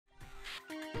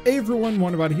Hey everyone,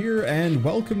 Wanabout here, and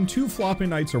welcome to Floppy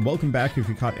Knights, or welcome back if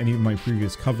you caught any of my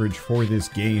previous coverage for this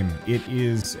game. It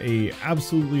is a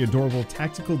absolutely adorable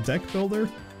tactical deck builder.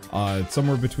 It's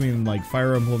somewhere between like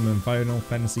Fire Emblem and Final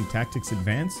Fantasy Tactics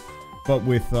Advance, but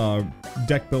with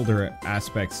deck builder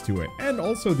aspects to it, and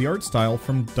also the art style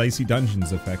from Dicey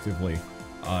Dungeons, effectively.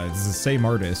 It's the same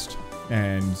artist,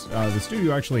 and the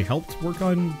studio actually helped work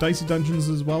on Dicey Dungeons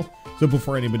as well. So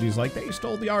before anybody's like, they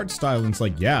stole the art style, and it's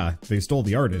like, yeah, they stole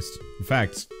the artist. In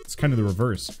fact, it's kind of the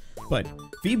reverse. But,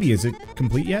 Phoebe, is it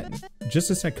complete yet?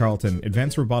 Just a sec, Carlton.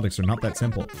 Advanced robotics are not that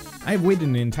simple. I have waited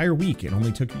an entire week. It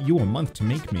only took you a month to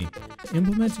make me.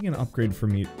 Implementing an upgrade for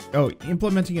me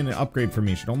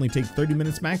should only take 30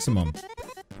 minutes maximum.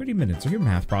 30 minutes? Are your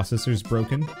math processors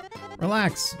broken?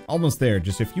 Relax. Almost there.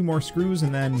 Just a few more screws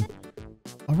and then...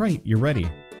 Alright, you're ready.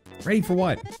 Ready for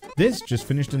what? This just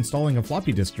finished installing a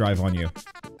floppy disk drive on you.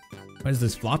 What does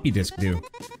this floppy disk do?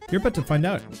 You're about to find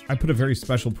out. I put a very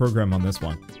special program on this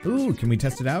one. Ooh, can we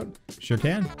test it out? Sure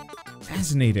can.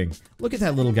 Fascinating. Look at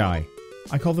that little guy.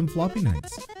 I call them Floppy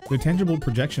Knights. They're tangible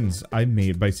projections I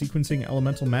made by sequencing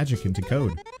elemental magic into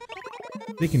code.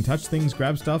 They can touch things,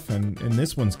 grab stuff, and in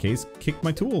this one's case, kick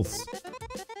my tools.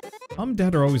 Mom and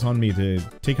Dad are always on me to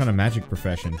take on a magic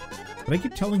profession. But I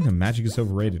keep telling them magic is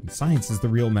overrated. Science is the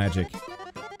real magic.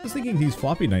 I was thinking these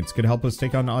Floppy Knights could help us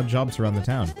take on odd jobs around the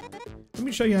town. Let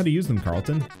me show you how to use them,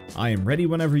 Carlton. I am ready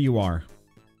whenever you are.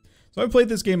 So I've played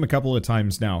this game a couple of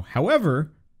times now.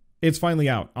 However, it's finally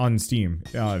out on Steam,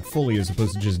 fully as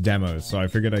opposed to just demos. So I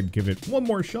figured I'd give it one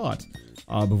more shot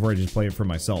before I just play it for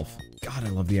myself. God, I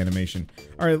love the animation.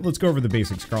 Alright, let's go over the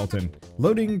basics, Carlton.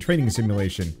 Loading training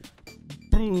simulation.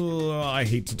 I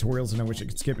hate tutorials and I wish I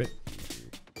could skip it.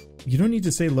 You don't need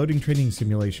to say loading training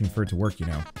simulation for it to work, you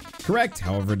know. Correct,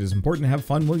 however, it is important to have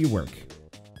fun while you work.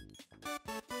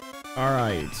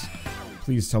 Alright.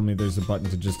 Please tell me there's a button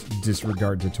to just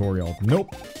disregard tutorial.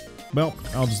 Nope. Well,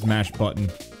 I'll just mash button.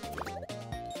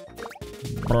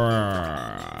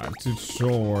 Brrr,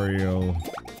 tutorial.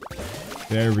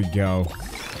 There we go.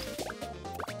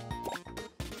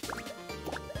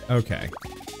 Okay.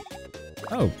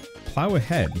 Oh, plow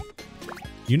ahead.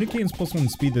 Unit gains +1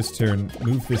 speed this turn,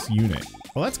 move this unit.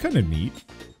 Well, that's kind of neat.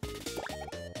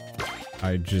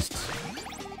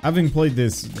 Having played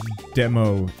this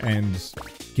demo and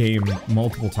game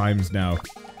multiple times now,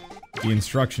 the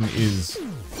instruction is,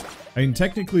 I mean,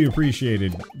 technically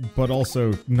appreciated, but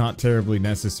also not terribly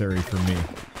necessary for me.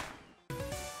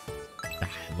 I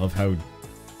love how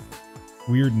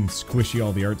weird and squishy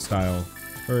all the art style,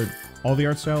 or all the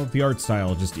art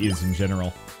style just is in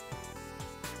general.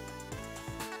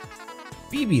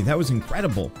 Phoebe, that was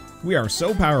incredible. We are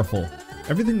so powerful.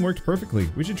 Everything worked perfectly.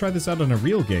 We should try this out on a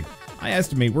real gig. I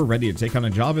estimate we're ready to take on a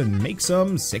job and make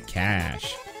some sick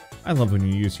cash. I love when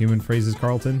you use human phrases,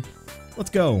 Carlton. Let's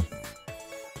go.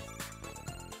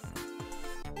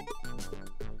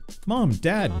 Mom,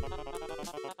 Dad.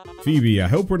 Phoebe, I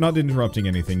hope we're not interrupting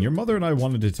anything. Your mother and I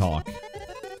wanted to talk.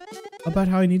 About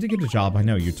how I need to get a job, I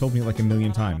know. You told me like a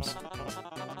million times.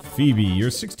 Phoebe, you're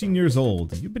 16 years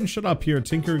old. You've been shut up here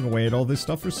tinkering away at all this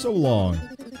stuff for so long.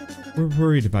 We're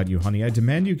worried about you, honey. I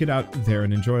demand you get out there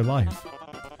and enjoy life.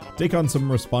 Take on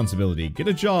some responsibility. Get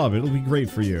a job. It'll be great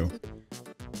for you.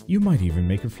 You might even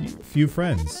make a few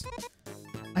friends.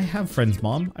 I have friends,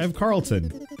 Mom. I have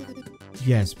Carlton.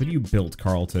 Yes, but you built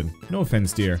Carlton. No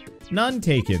offense, dear. None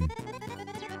taken.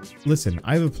 Listen,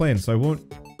 I have a plan, so I won't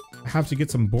have to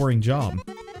get some boring job.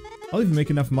 I'll even make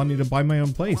enough money to buy my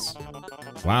own place.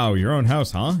 Wow, your own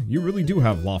house, huh? You really do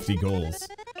have lofty goals.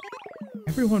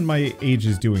 Everyone my age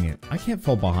is doing it. I can't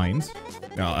fall behind.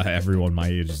 Everyone my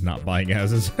age is not buying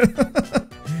houses.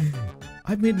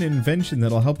 I've made an invention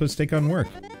that'll help us take on work.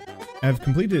 I've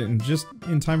completed it just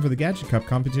in time for the Gadget Cup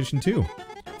competition too.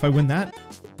 If I win that,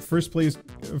 first place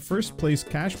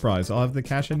cash prize, I'll have the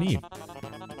cash I need.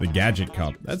 The Gadget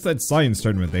Cup. That's that science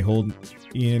tournament they hold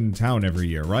in town every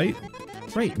year, right?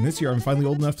 Right, and this year I'm finally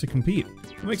old enough to compete.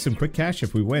 We'll make some quick cash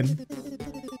if we win.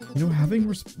 You know,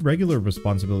 having regular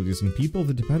responsibilities and people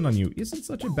that depend on you isn't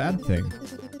such a bad thing.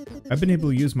 I've been able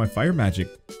to use my fire magic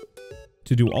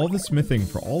to do all the smithing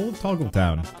for all of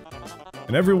Toggletown.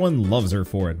 And everyone loves her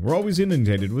for it. We're always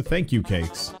inundated with thank you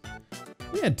cakes.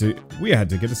 We had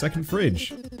to get a second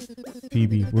fridge.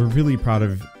 Phoebe, we're really proud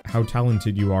of how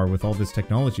talented you are with all this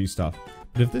technology stuff.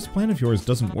 But if this plan of yours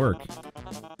doesn't work,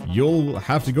 you'll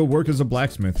have to go work as a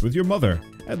blacksmith with your mother,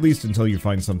 at least until you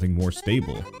find something more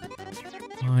stable.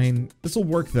 Fine. This'll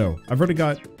work though. I've already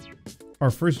got our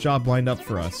first job lined up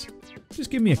for us. Just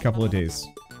give me a couple of days.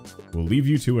 We'll leave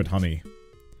you to it, honey.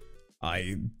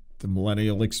 The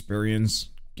millennial experience.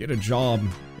 Get a job.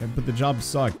 Yeah, but the jobs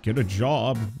suck. Get a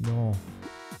job. No.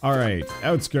 Alright,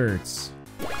 outskirts.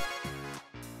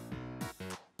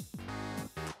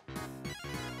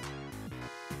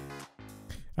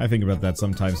 I think about that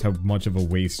sometimes, how much of a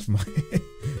waste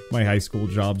my high school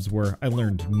jobs were. I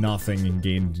learned nothing and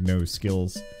gained no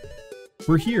skills.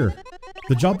 We're here.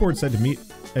 The job board said to meet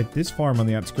at this farm on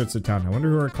the outskirts of town. I wonder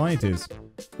who our client is.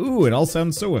 Ooh, it all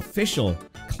sounds so official.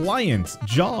 Client,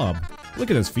 job.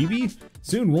 Look at us, Phoebe.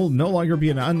 Soon we'll no longer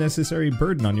be an unnecessary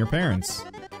burden on your parents.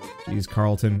 Jeez,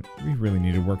 Carlton, we really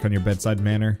need to work on your bedside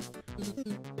manner.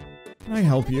 Can I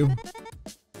help you?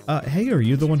 Hey, are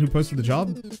you the one who posted the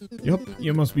job? Yup,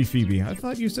 you must be Phoebe. I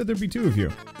thought you said there'd be two of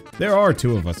you. There are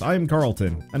two of us. I am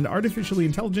Carlton, an artificially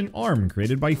intelligent arm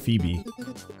created by Phoebe.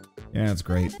 Yeah, that's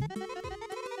great.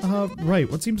 Right,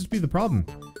 what seems to be the problem?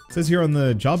 It says here on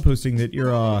the job posting that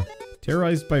you're,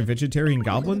 terrorized by vegetarian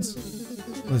goblins?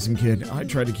 Listen, kid, I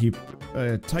try to keep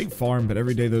a tight farm, but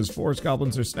every day those forest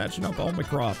goblins are snatching up all my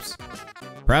crops.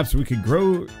 Perhaps we could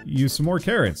grow you some more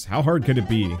carrots. How hard could it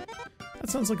be? That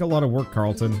sounds like a lot of work,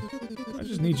 Carlton. I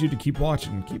just need you to keep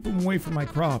watching. Keep them away from my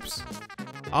crops.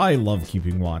 I love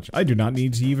keeping watch. I do not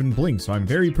need to even blink, so I'm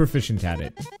very proficient at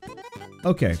it.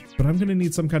 Okay, but I'm gonna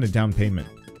need some kind of down payment.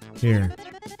 Here.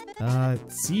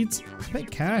 Seeds? I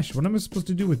bet cash. What am I supposed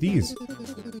to do with these?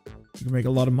 You can make a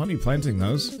lot of money planting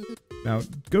those. Now,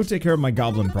 go take care of my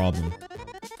goblin problem.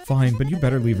 Fine, but you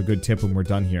better leave a good tip when we're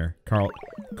done here.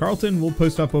 Carlton will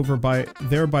post up over by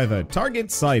the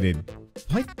target sighted.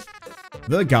 What?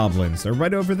 The goblins are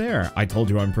right over there. I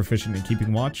told you I'm proficient in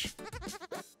keeping watch.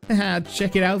 Haha,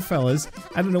 check it out, fellas.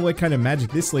 I don't know what kind of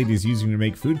magic this lady's using to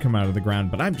make food come out of the ground,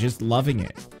 but I'm just loving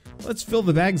it. Let's fill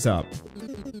the bags up.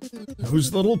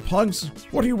 Those little punks.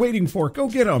 What are you waiting for? Go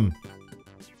get them.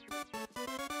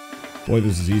 Boy,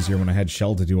 this is easier when I had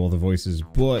Shell to do all the voices,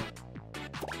 but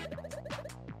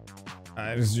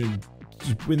I just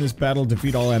win this battle,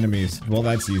 defeat all enemies. Well,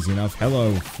 that's easy enough.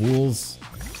 Hello, fools.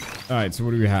 Alright, so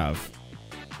what do we have?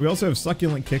 We also have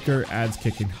Succulent Kicker, adds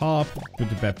Kick and Hop.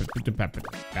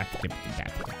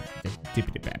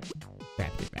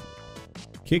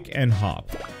 Kick and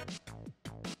Hop.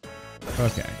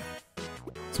 Okay.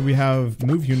 So we have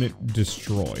Move Unit,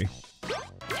 Destroy.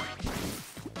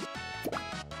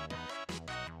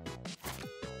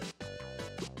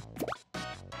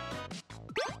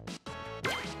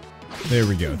 There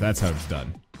we go, that's how it's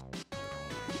done.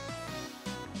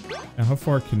 Now, how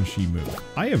far can she move?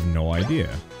 I have no idea.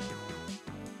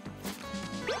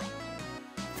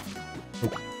 Oh.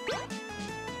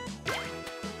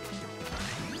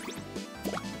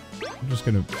 I'm just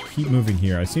gonna keep moving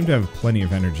here. I seem to have plenty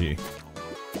of energy.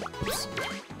 Oops.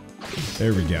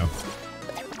 There we go.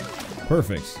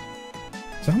 Perfect.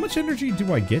 So how much energy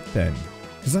do I get then?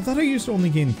 Because I thought I used to only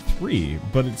gain 3,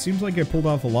 but it seems like I pulled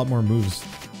off a lot more moves.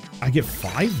 I get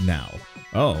 5 now.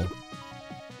 Oh.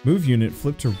 Move unit,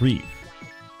 flip to reap.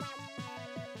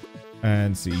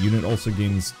 And see, unit also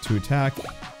gains 2 attack.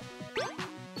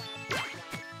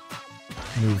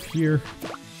 Move here.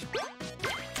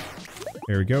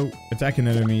 There we go. Attack an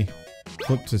enemy.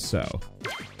 Flip to sow.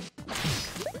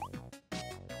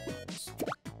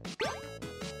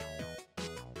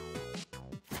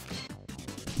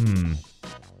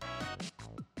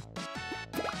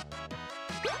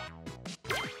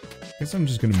 Guess I'm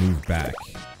just gonna move back.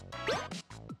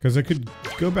 Because I could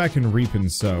go back and reap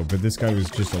and sow, but this guy was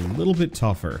just a little bit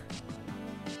tougher.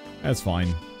 That's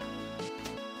fine.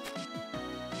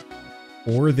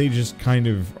 Or they just kind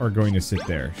of are going to sit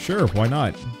there. Sure, why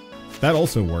not? That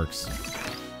also works.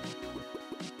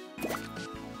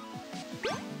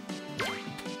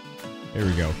 There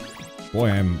we go. Boy,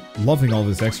 I'm loving all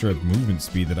this extra movement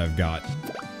speed that I've got.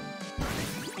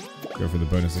 Go for the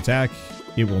bonus attack.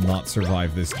 It will not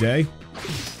survive this day.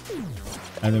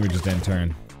 And then we just end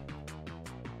turn.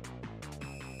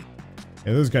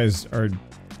 Yeah, those guys are...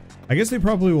 I guess they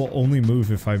probably will only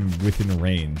move if I'm within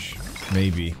range.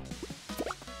 Maybe.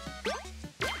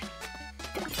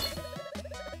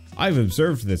 I've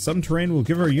observed that some terrain will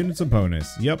give our units a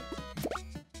bonus. Yep.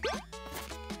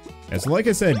 Yeah, so like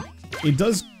I said, it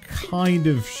does kind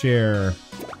of share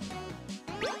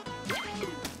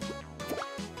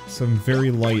some very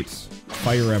light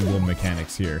Fire Emblem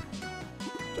mechanics here.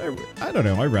 I don't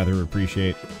know, I rather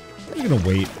appreciate. I'm just gonna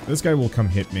wait. This guy will come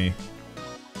hit me.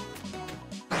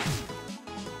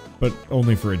 But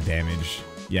only for a damage.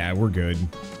 Yeah, we're good.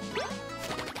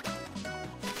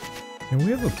 And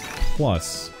we have a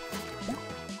plus.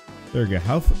 There we go.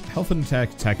 Health and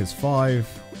attack. Attack is 5.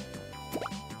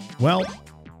 Well,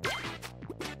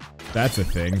 that's a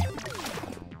thing.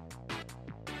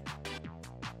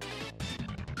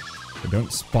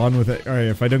 don't spawn with it. Alright,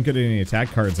 if I don't get any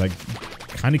attack cards, I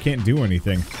kind of can't do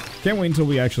anything. Can't wait until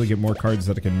we actually get more cards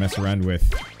that I can mess around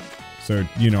with. So,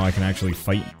 you know, I can actually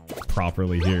fight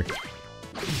properly here.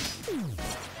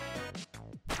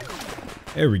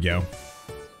 There we go.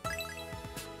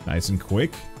 Nice and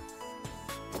quick.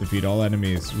 Defeat all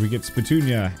enemies. We get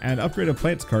Spatunia and upgrade a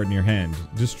plants card in your hand.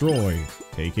 Destroy.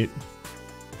 Take it.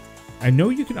 I know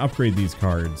you can upgrade these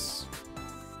cards.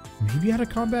 Maybe out of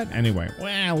combat? Anyway.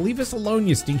 Wow, leave us alone,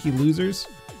 you stinky losers.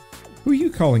 Who are you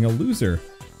calling a loser?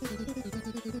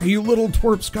 Hey, you little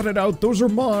twerps, cut it out. Those are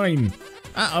mine.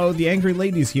 Uh-oh, the angry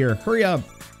lady's here. Hurry up.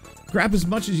 Grab as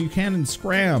much as you can and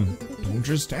scram. Don't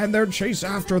just stand there and chase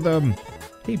after them.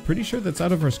 Hey, pretty sure that's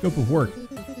out of our scope of work.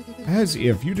 As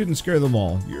if you didn't scare them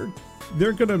all.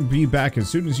 They're gonna be back as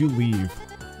soon as you leave.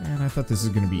 Man, I thought this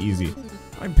was gonna be easy.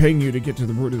 I'm paying you to get to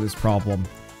the root of this problem.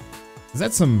 Is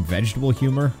that some vegetable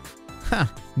humor?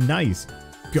 Ha! Nice.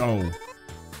 Go.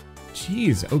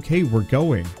 Jeez, okay, we're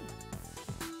going.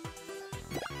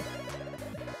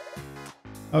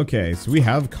 Okay, so we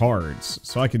have cards.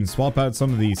 So I can swap out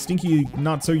some of the stinky,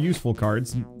 not so useful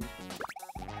cards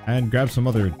and grab some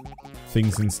other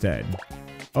things instead.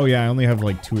 Oh yeah, I only have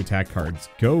like 2 attack cards.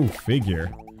 Go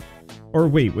figure. Or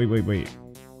wait.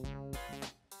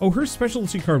 Oh, her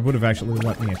specialty card would have actually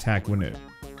let me attack, wouldn't it?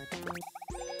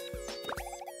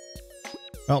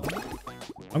 Well,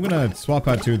 I'm gonna swap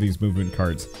out 2 of these movement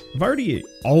cards. If I already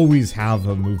always have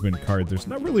a movement card, there's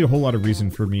not really a whole lot of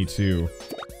reason for me to...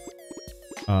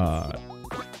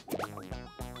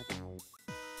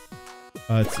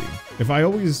 let's see. If I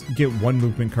always get 1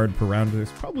 movement card per round,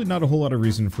 there's probably not a whole lot of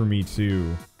reason for me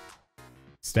to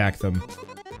stack them.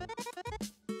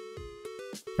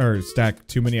 Or stack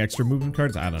too many extra movement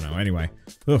cards? I don't know. Anyway.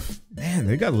 Oof. Man,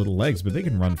 they got little legs, but they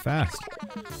can run fast.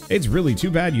 It's really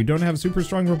too bad you don't have super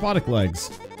strong robotic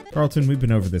legs. Carlton, we've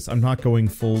been over this. I'm not going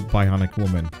full bionic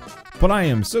woman. But I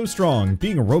am so strong.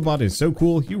 Being a robot is so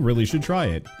cool, you really should try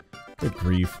it. Good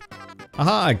grief.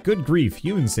 Aha, good grief.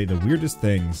 Humans say the weirdest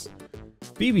things.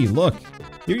 Phoebe, look.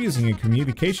 You're using a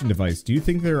communication device. Do you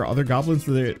think there are other goblins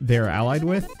that they're allied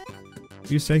with? Are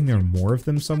you saying there are more of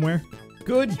them somewhere?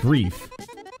 Good grief.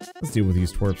 Let's deal with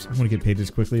these twerps. I want to get paid as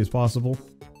quickly as possible.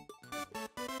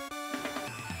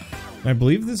 I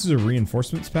believe this is a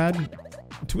reinforcements pad.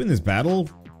 To win this battle,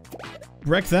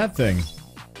 wreck that thing.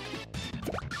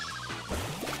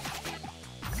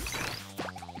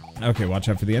 Okay, watch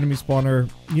out for the enemy spawner.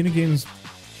 Unit gains...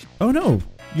 Oh no!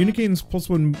 Unit gains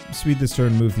 +1 speed this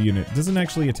turn, move the unit. Doesn't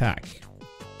actually attack.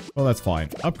 Well, that's fine.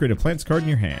 Upgrade a plants card in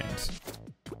your hand.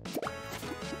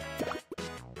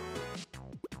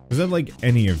 Is that like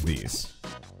any of these?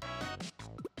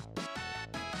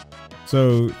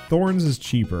 So, Thorns is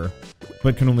cheaper,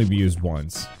 but can only be used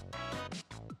once.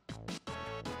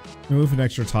 Remove an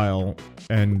extra tile,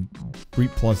 and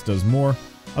Reap Plus does more.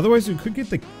 Otherwise, we could get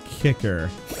the Kicker.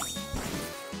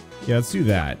 Yeah, let's do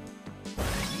that.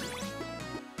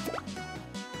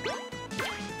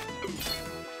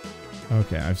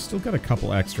 Okay, I've still got a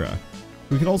couple extra.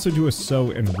 We could also do a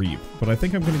Sow and Reap, but I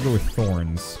think I'm gonna go with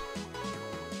Thorns.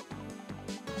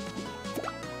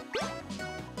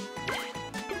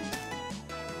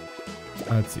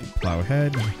 Let's see, plow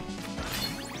ahead.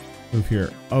 Move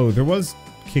here. Oh, there was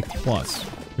Kick Plus,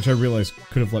 which I realized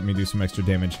could have let me do some extra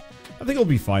damage. I think it'll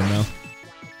be fine though.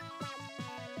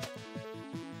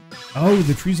 Oh,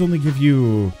 the trees only give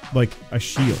you, like, a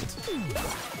shield.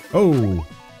 Oh!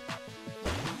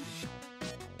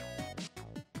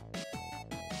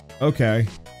 Okay.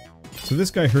 So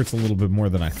this guy hurts a little bit more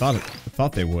than I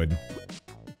thought they would.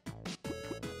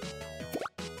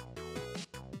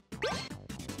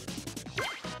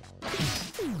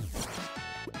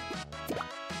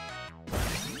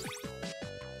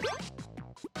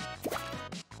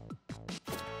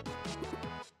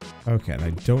 Okay, and I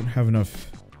don't have enough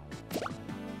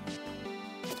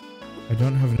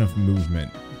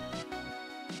movement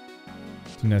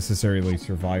to necessarily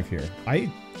survive here.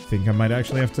 I think I might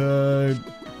actually have to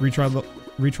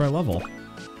retry level.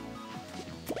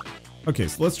 Okay,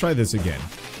 so let's try this again.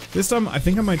 This time, I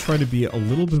think I might try to be a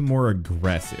little bit more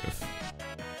aggressive.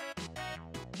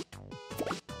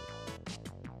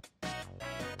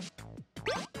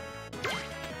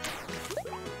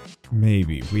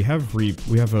 Maybe. We have Reap.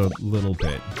 We have a little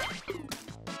bit.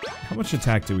 How much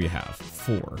attack do we have?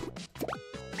 4.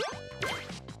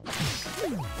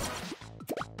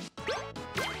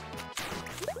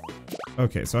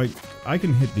 Okay, so I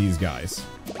can hit these guys.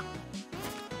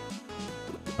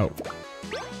 Oh.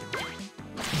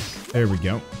 There we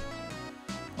go.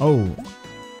 Oh,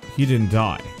 he didn't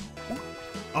die.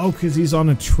 Oh, because he's on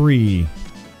a tree.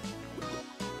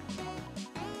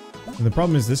 And the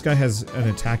problem is this guy has an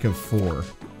attack of 4.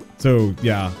 So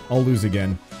yeah, I'll lose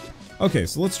again. Okay,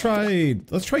 so let's try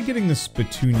getting this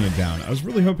Petunia down. I was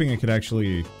really hoping I could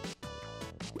actually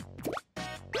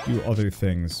do other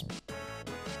things.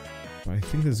 But I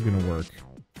think this is gonna work.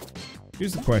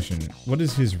 Here's the question. What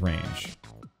is his range?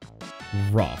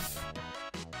 Rough.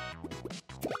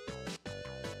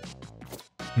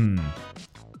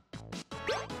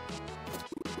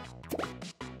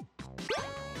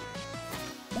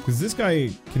 Because this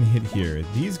guy can hit here.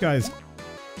 These guys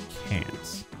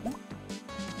can't.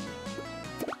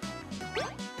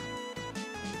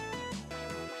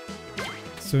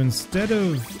 So instead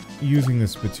of using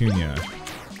this Petunia,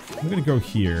 I'm gonna go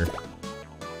here.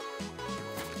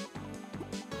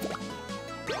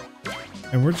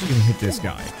 And we're just gonna hit this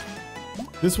guy.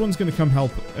 This one's gonna come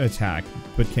help attack,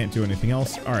 but can't do anything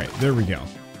else. Alright, there we go.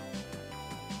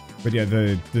 But yeah,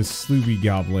 the Slooby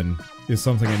Goblin is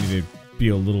something I need to be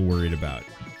a little worried about.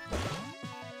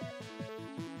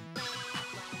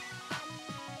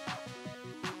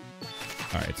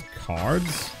 Alright,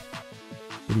 cards.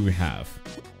 What do we have?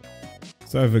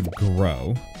 So I have a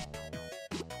Grow.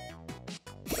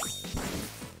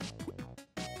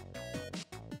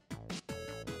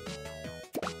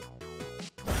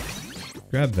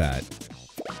 Grab that.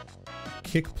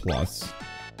 Kick plus.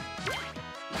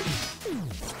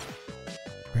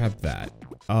 Grab that.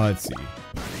 Let's see.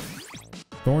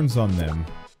 Thorns on them.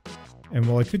 And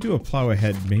while I could do a plow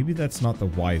ahead, maybe that's not the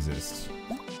wisest.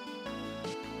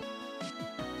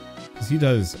 Because he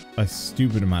does a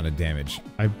stupid amount of damage.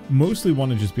 I mostly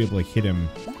want to just be able to hit him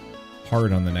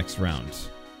hard on the next round.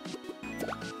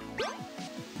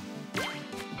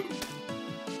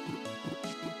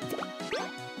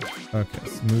 Okay,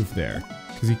 let's move there.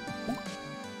 Because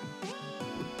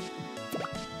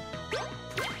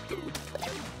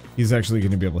he's actually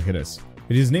going to be able to hit us.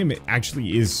 But his name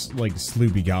actually is, like,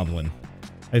 Slooby Goblin.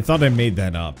 I thought I made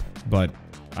that up, but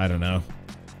I don't know.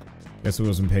 Guess I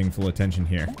wasn't paying full attention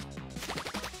here.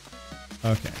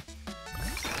 Okay.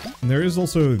 And there is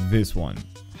also this one.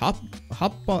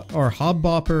 Hobbopper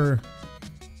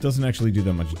doesn't actually do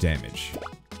that much damage.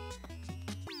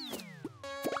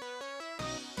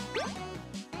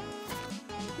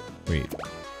 Wait.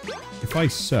 If I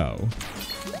sow,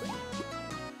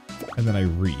 and then I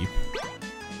reap,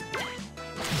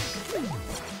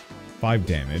 5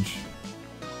 damage,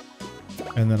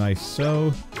 and then I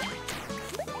sow,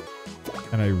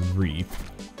 and I reap.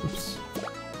 Oops.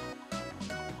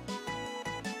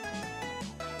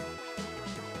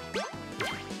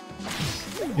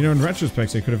 You know, in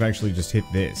retrospect, I could have actually just hit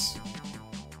this.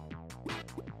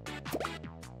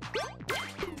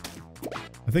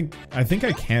 I think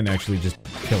I can actually just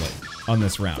kill it on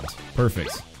this round.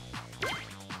 Perfect.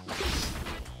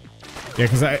 Yeah,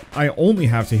 because I only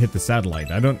have to hit the satellite.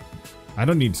 I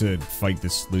don't need to fight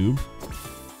this sloob.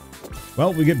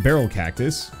 Well, we get Barrel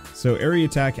Cactus. So area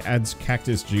attack adds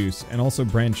cactus juice and also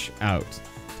branch out.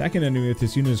 Attack an enemy with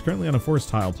this unit is currently on a force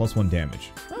tile, +1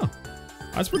 damage. Oh,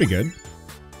 that's pretty good.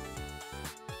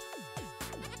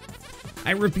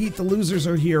 I repeat, the losers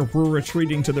are here. We're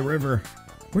retreating to the river.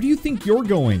 Where do you think you're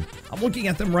going? I'm looking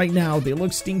at them right now. They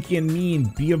look stinky and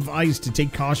mean. Be advised to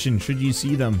take caution should you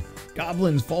see them.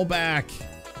 Goblins, fall back.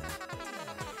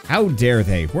 How dare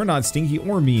they? We're not stinky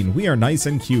or mean. We are nice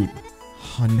and cute.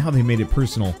 Oh, now they made it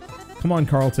personal. Come on,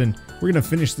 Carlton. We're gonna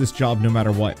finish this job no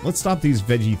matter what. Let's stop these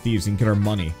veggie thieves and get our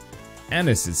money. And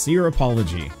a sincere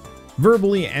apology.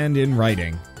 Verbally and in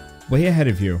writing. Way ahead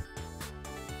of you.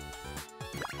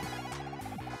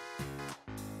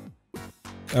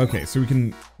 Okay, so we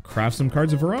can craft some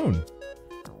cards of our own.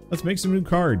 Let's make some new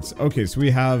cards. Okay, so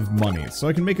we have money. So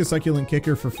I can make a succulent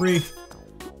kicker for free.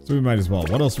 So we might as well.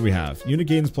 What else do we have? Unit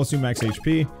gains +2 max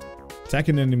HP. Attack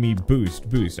an enemy, boost.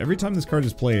 Every time this card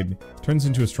is played, it turns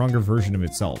into a stronger version of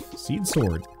itself. Seed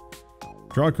Sword.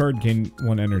 Draw a card, gain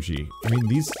 1 energy. I mean,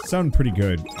 these sound pretty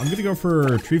good. I'm gonna go for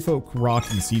Treefolk,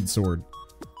 Rock, and Seed Sword.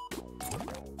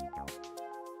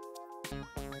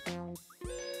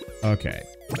 Okay.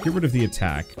 Get rid of the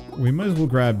attack. We might as well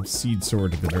grab Seed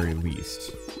Sword at the very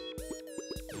least.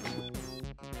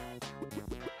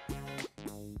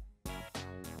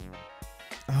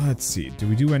 Let's see. Do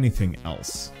we do anything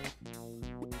else?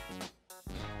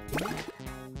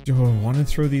 Do I want to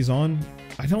throw these on?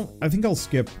 I think I'll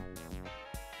skip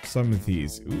some of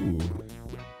these. Ooh.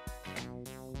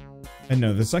 And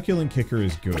no, the succulent kicker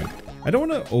is good. I don't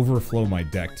want to overflow my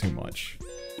deck too much,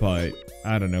 but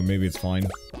I don't know, maybe it's fine.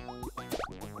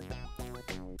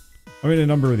 I mean, a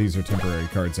number of these are temporary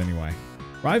cards anyway.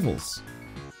 Rivals.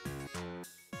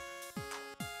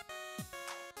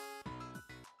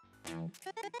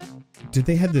 Did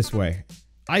they head this way?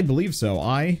 I believe so.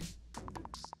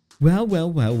 Well,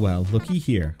 looky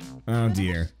here. Oh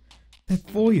dear. That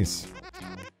voice.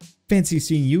 Fancy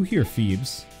seeing you here,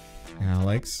 Phoebes.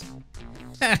 Alex.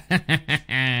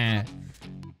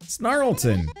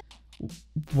 Snarlton!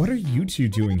 What are you two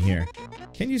doing here?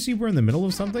 Can't you see we're in the middle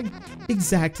of something?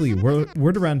 Exactly.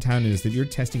 Word around town is that you're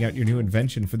testing out your new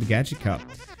invention for the Gadget Cup.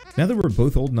 Now that we're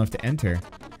both old enough to enter.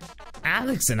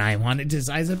 Alex and I wanted to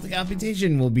size up the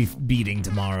competition we'll be beating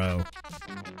tomorrow.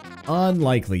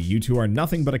 Unlikely. You two are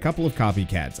nothing but a couple of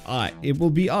copycats. It will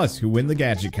be us who win the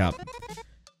Gadget Cup.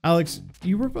 Alex,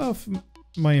 you rip off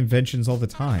my inventions all the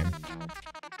time.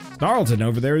 Snarlton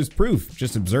over there is proof.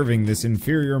 Just observing this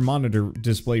inferior monitor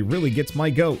display really gets my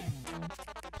goat.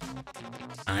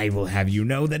 I will have you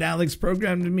know that Alex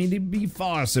programmed me to be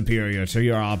far superior to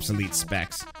your obsolete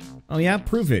specs. Oh yeah,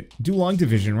 prove it. Do long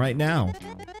division right now.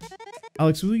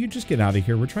 Alex, will you just get out of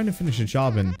here? We're trying to finish a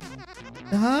job and...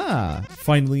 Ah!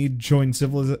 Finally joined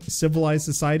civilized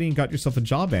society and got yourself a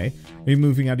job, eh? Are you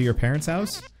moving out of your parents'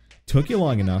 house? Took you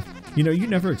long enough. You know, you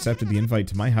never accepted the invite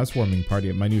to my housewarming party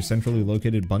at my new centrally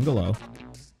located bungalow.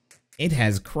 It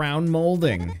has crown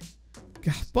molding.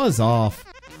 God, buzz off.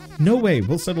 No way,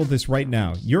 we'll settle this right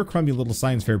now. Your crummy little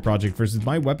science fair project versus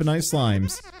my weaponized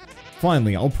slimes.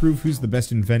 Finally, I'll prove who the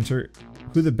best inventor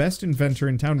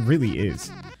in town really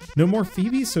is. No more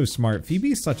Phoebe's so smart.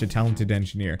 Phoebe's such a talented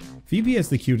engineer. Phoebe has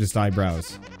the cutest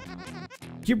eyebrows.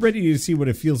 Get ready to see what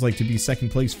it feels like to be second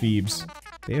place, Phoebes.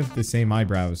 They have the same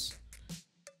eyebrows.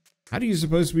 How do you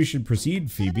suppose we should proceed,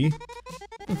 Phoebe?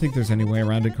 I don't think there's any way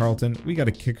around it, Carlton. We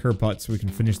gotta kick her butt so we can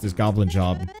finish this goblin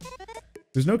job.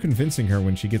 There's no convincing her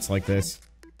when she gets like this.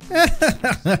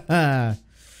 I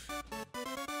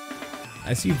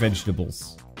see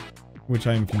vegetables, which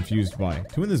I am confused by.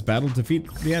 To win this battle, defeat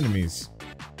the enemies.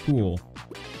 Cool.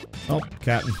 Oh,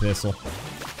 cat and thistle.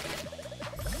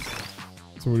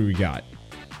 So what do we got?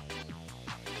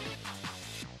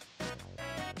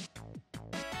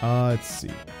 Let's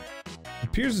see.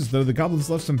 Appears as though the goblins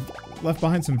left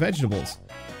behind some vegetables.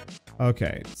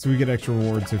 Okay, so we get extra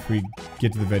rewards if we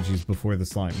get to the veggies before the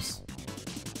slimes.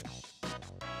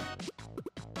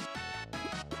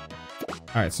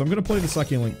 Alright, so I'm gonna play the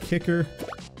succulent kicker,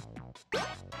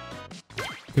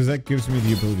 because that gives me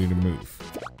the ability to move.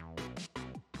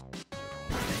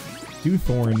 Do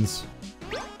thorns.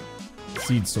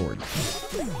 Seed sword.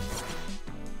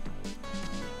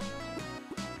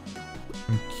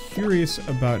 I'm curious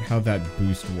about how that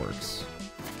boost works.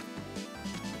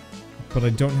 But I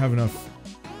don't have enough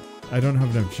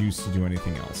juice to do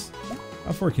anything else.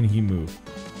 How far can he move?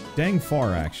 Dang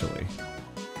far, actually.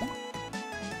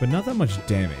 But not that much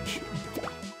damage.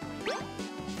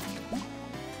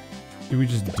 Do we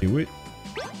just do it?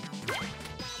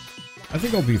 I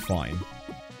think I'll be fine.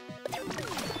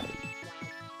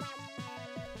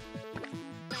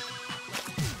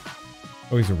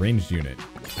 Oh, he's a ranged unit.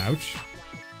 Ouch.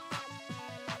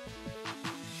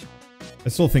 I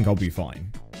still think I'll be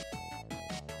fine.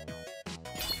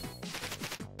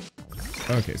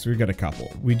 Okay, so we've got a couple.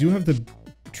 We do have the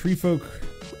tree folk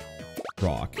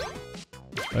rock.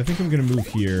 I think I'm gonna move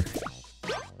here.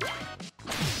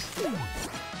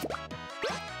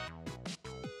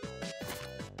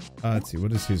 Let's see,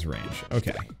 what is his range?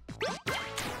 Okay.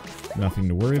 Nothing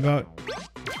to worry about.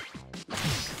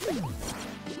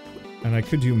 And I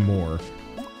could do more.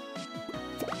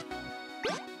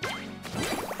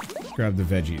 Grab the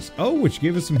veggies. Oh, which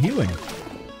gave us some healing.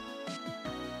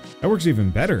 That works even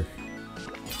better.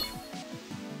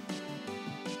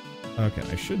 Okay,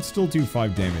 I should still do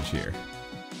 5 damage here.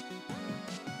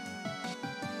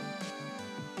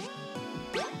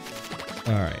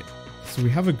 Alright, so we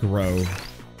have a grow.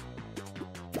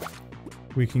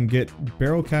 We can get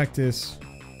barrel cactus,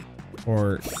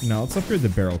 or no, let's upgrade the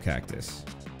barrel cactus.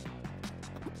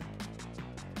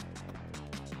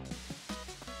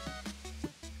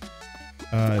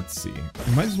 Let's see.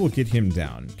 We might as well get him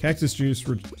down. Cactus juice,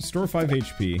 restore 5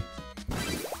 HP,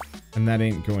 and that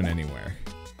ain't going anywhere.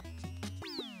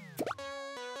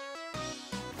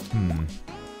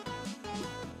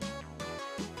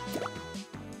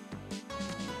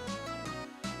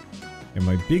 And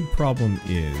my big problem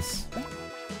is...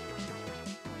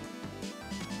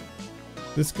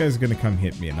 this guy's gonna come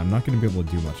hit me, and I'm not gonna be able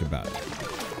to do much about it.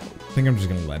 I think I'm just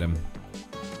gonna let him.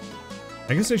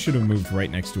 I guess I should have moved right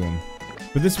next to him.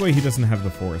 But this way he doesn't have the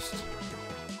forest.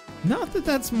 Not that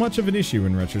that's much of an issue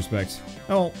in retrospect.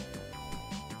 Oh.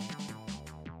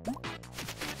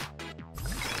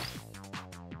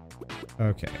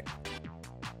 Okay.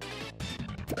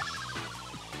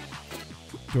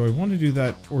 Do I want to do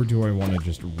that, or do I want to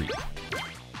just reap?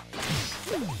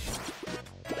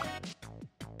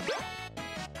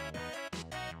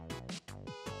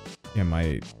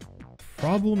 my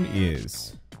problem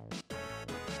is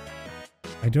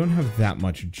I don't have that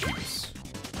much juice.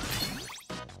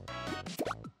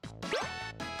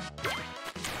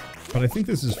 But I think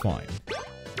this is fine.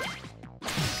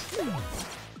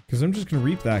 Because I'm just going to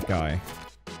reap that guy.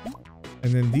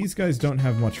 And then these guys don't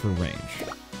have much for range.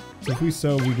 So if we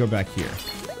sow, we go back here.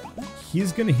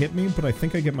 He's going to hit me, but I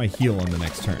think I get my heal on the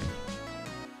next turn.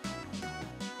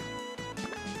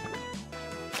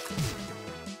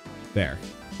 There.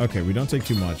 Okay, we don't take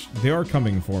too much. They are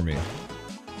coming for me.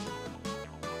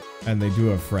 And they do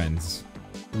have friends.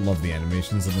 Love the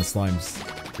animations and the slimes.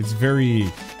 It's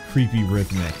very creepy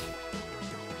rhythmic.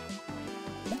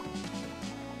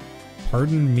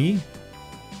 Pardon me?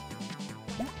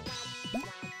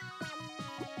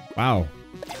 Wow.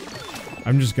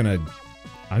 I'm just gonna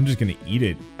eat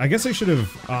it. I guess I should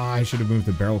have moved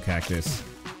the barrel cactus.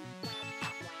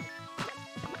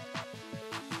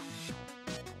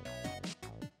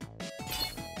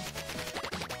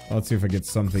 Let's see if I get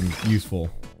something useful.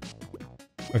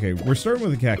 Okay, we're starting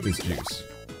with a cactus juice.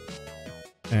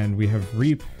 And we have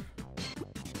reap.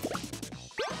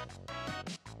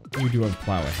 We do have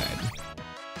plow ahead.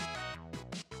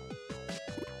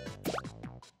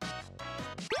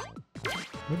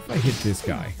 What if I hit this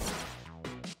guy?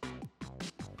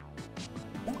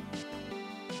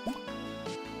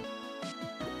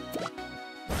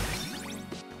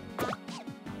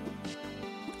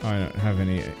 I don't have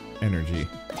any energy.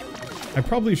 I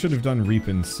probably should have done reap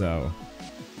and sow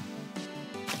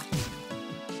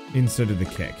instead of the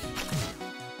kick,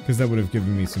 because that would have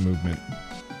given me some movement.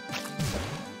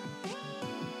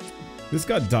 This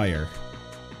got dire,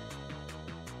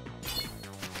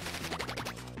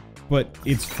 but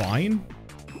it's fine.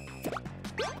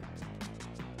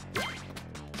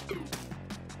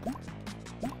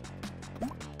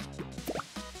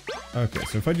 Okay,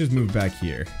 so if I just move back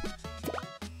here,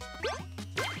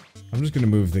 I'm just gonna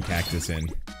move the cactus in,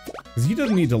 because he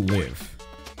doesn't need to live.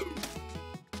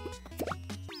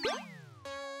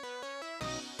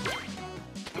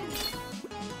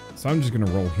 So I'm just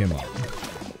gonna roll him up.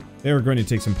 They were going to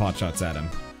take some pot shots at him.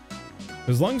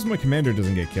 As long as my commander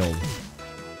doesn't get killed,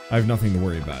 I have nothing to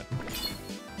worry about.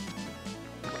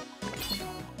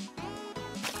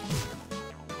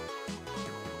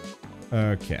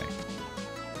 Okay.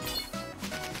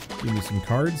 Give me some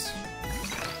cards.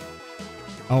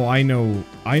 Oh, I know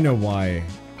why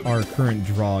our current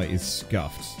draw is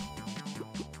scuffed.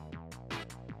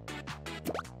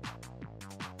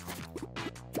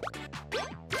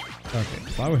 Okay,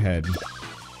 plow ahead.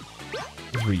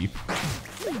 Reap.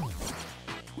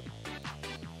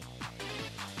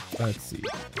 Let's see.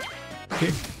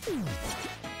 Kick.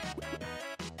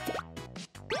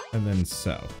 And then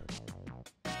sow.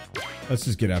 Let's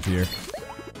just get up here.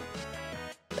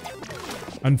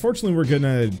 Unfortunately, we're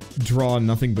gonna draw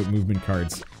nothing but movement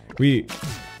cards.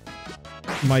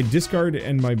 My discard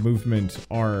and my movement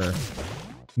are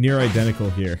near identical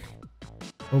here.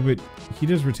 Oh, but he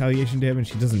does retaliation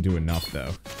damage. He doesn't do enough,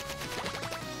 though.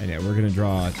 And yeah, we're gonna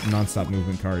draw non-stop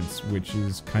movement cards, which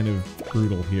is kind of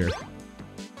brutal here.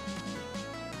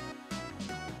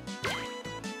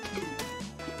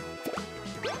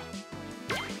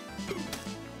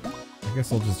 I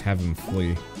guess I'll just have him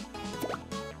flee.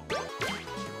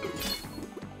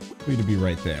 Flee to be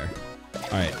right there.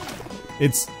 Alright.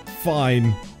 It's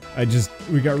fine.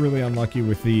 We got really unlucky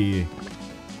with the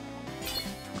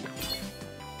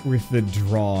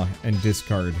draw and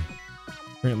discard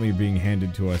currently being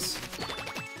handed to us.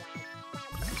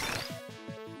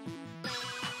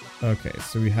 Okay,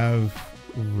 so we have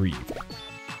reap.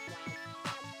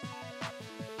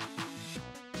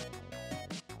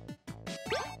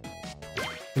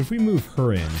 But if we move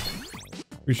her in,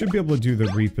 we should be able to do the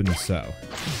reap and sow.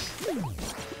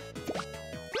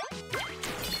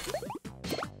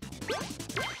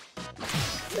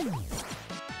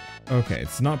 Okay,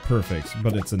 it's not perfect,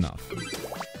 but it's enough.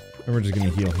 And we're just gonna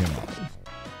heal him up.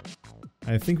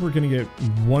 I think we're gonna get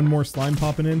one more slime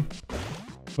popping in,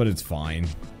 but it's fine.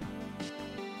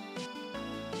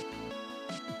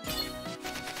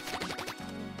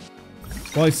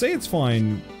 Well, I say it's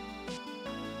fine.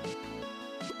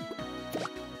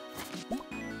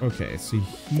 Okay, so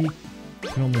he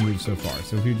can only move so far.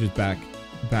 So if you just back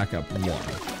up one,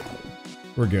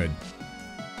 we're good.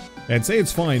 I'd say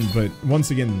it's fine, but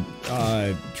once again,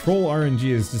 Troll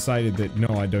RNG has decided that no,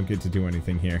 I don't get to do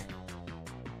anything here.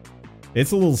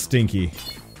 It's a little stinky.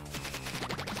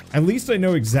 At least I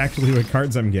know exactly what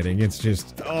cards I'm getting. It's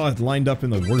just, oh, it's lined up in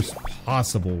the worst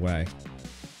possible way.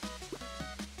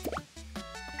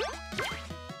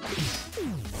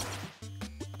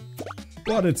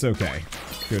 But it's okay.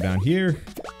 Go down here.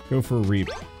 Go for a reap.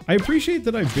 I appreciate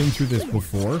that I've been through this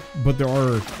before, but there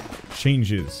are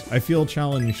changes. I feel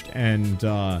challenged, and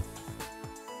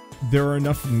there are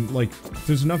enough, like,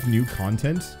 there's enough new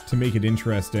content to make it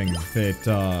interesting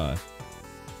that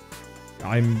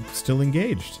I'm still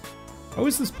engaged. How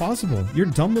is this possible? Your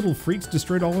dumb little freaks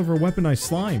destroyed all of our weaponized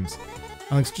slimes.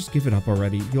 Alex, just give it up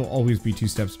already. You'll always be 2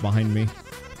 steps behind me.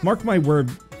 Mark my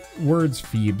words,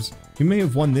 Phoebes. You may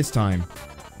have won this time,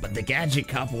 but the Gadget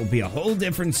Cup will be a whole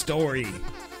different story.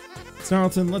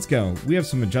 Snarlton, let's go. We have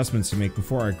some adjustments to make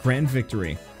before our grand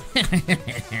victory.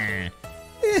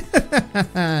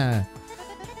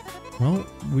 Well,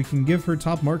 we can give her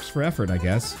top marks for effort, I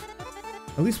guess.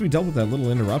 At least we dealt with that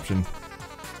little interruption.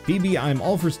 Phoebe, I'm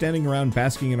all for standing around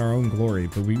basking in our own glory,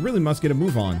 but we really must get a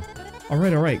move on.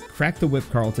 Alright, crack the whip,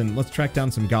 Carlton. Let's track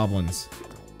down some goblins.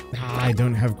 I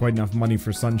don't have quite enough money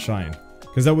for sunshine,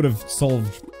 because that would have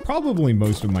solved probably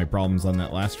most of my problems on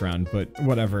that last round, but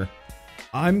whatever.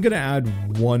 I'm gonna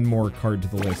add one more card to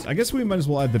the list. I guess we might as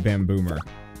well add the Bamboomer,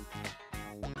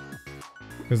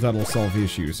 because that'll solve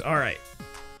issues. Alright.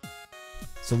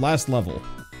 So last level.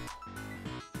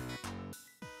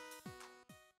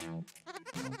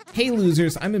 Hey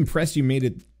losers, I'm impressed you made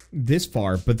it this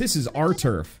far, but this is our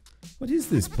turf. What is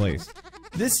this place?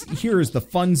 This here is the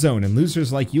fun zone, and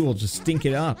losers like you will just stink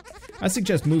it up. I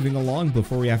suggest moving along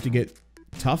before we have to get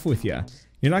tough with you.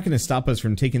 You're not going to stop us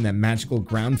from taking that magical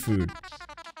ground food.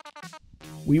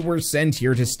 We were sent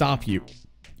here to stop you,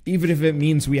 even if it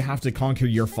means we have to conquer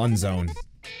your fun zone.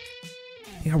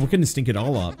 Yeah, we're going to stink it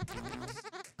all up.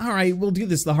 Alright, we'll do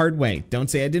this the hard way. Don't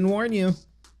say I didn't warn you.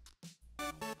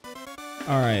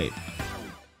 Alright.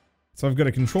 So I've got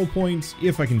a control point,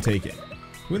 if I can take it.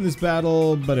 Win this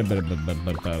battle,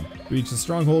 reach the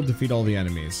stronghold, defeat all the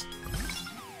enemies.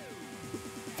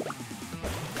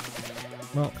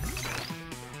 Well,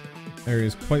 area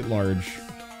is quite large.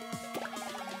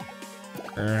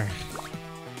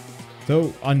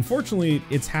 So, unfortunately,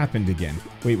 it's happened again.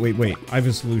 Wait, I have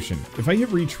a solution. If I hit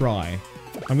retry,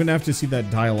 I'm gonna have to see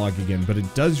that dialogue again, but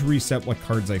it does reset what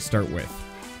cards I start with.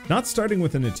 Not starting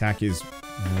with an attack is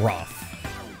rough.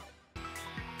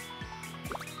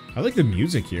 I like the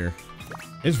music here.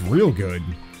 It's real good.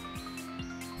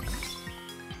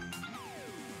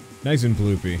 Nice and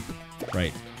bloopy.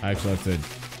 Right, I actually have to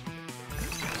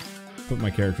put my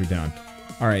character down.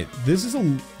 Alright, this is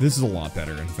a lot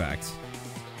better, in fact.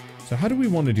 So how do we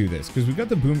want to do this? Because we've got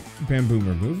the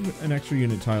Bamboomer. Move an extra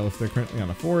unit tile if they're currently on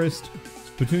a forest.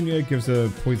 Petunia gives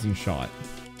a poison shot.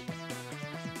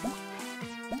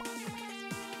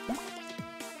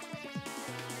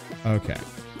 Okay.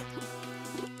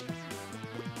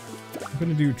 I'm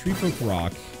gonna do Tree Folk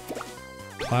Rock,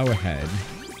 Plow Ahead,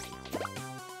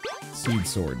 Seed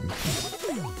Sword.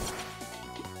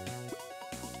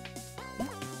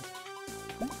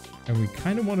 And we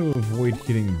kind of want to avoid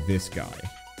hitting this guy.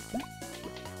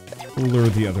 We'll lure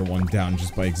the other one down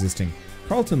just by existing.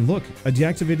 Carlton, look! A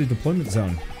deactivated deployment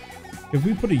zone. If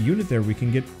we put a unit there, we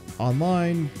can get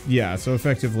online. Yeah, so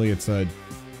effectively it's a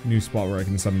new spot where I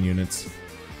can summon units.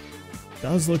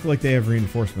 Does look like they have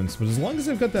reinforcements, but as long as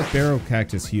I've got that Barrow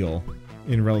Cactus heal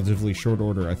in relatively short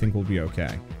order, I think we'll be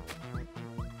okay.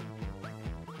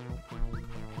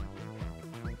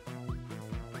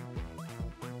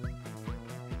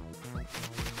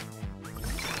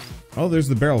 Oh, there's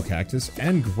the Barrel Cactus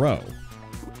and Grow.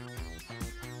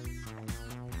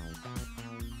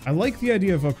 I like the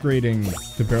idea of upgrading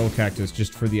the Barrel Cactus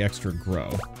just for the extra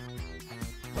Grow.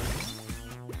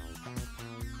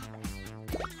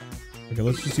 Okay,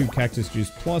 let's just do Cactus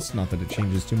Juice Plus, not that it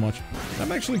changes too much.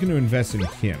 I'm actually going to invest in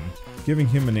him. Giving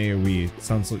him an AoE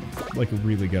sounds like a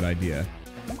really good idea.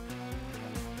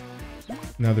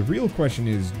 Now the real question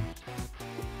is...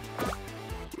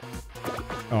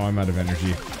 Oh, I'm out of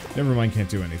energy. Never mind, can't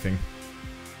do anything.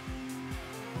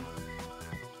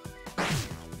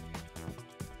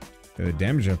 The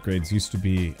damage upgrades used to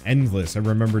be endless. I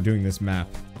remember doing this map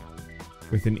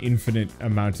with an infinite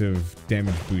amount of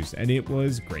damage boost, and it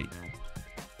was great.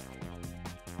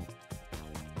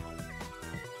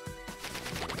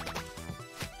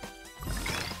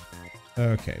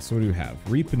 Okay, so what do we have?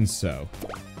 Reap and Sow.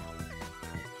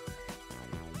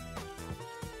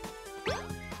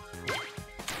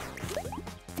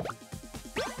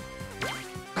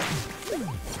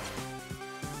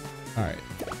 Alright.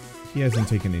 He hasn't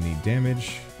taken any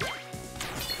damage.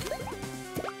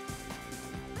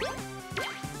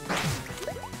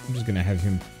 I'm just gonna have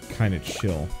him kind of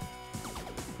chill.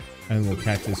 And we'll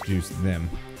Cactus Juice them.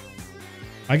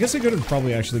 I guess I could have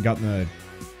probably actually gotten the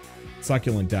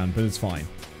Succulent down, but it's fine.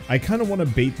 I kind of want to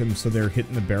bait them so they're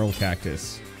hitting the Barrel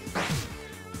Cactus.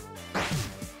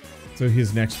 So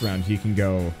his next round, he can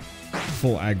go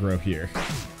full aggro here.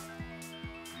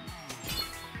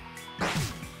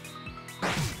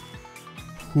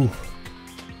 Whew.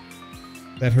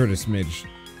 That hurt a smidge.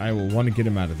 I will want to get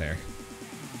him out of there.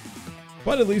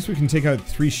 But at least we can take out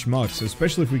 3 schmucks,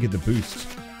 especially if we get the boost.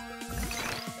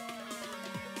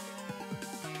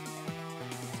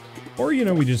 Or, you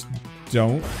know, we just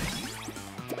don't.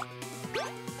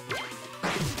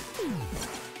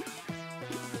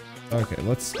 Okay,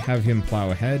 let's have him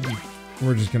plow ahead.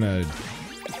 We're just gonna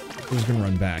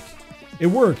run back. It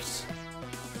works.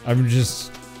 I'm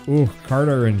just, ooh, card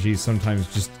RNG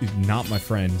sometimes just not my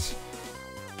friend.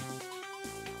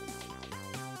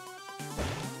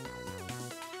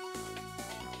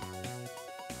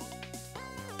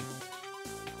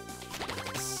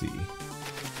 Let's see.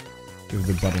 Give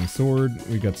the budding sword.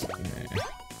 We got some,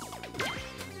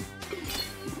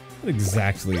 not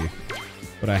exactly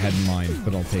what I had in mind,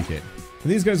 but I'll take it.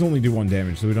 And these guys only do 1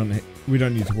 damage, so we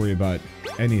don't need to worry about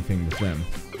anything with them.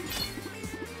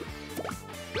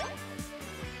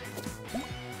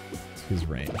 It's his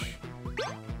range.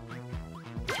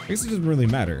 I guess it doesn't really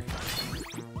matter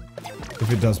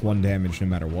if it does 1 damage no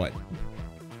matter what.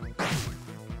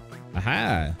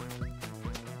 Aha!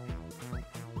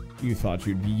 You thought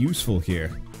you'd be useful here.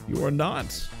 You are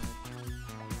not.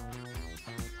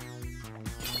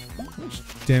 How much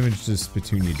damage does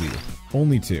Spittoon do?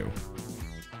 Only 2.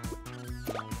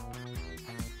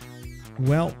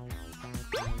 Well,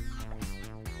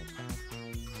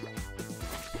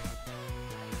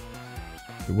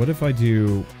 what if I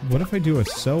do a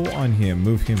sow on him,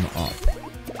 move him up?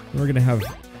 And we're gonna have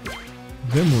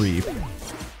them reap,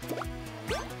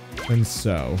 then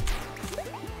sow,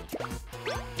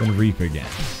 then reap again.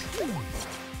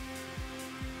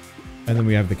 And then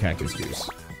we have the cactus juice.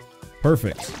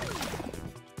 Perfect.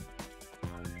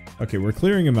 Okay, we're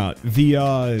clearing him out.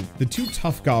 The 2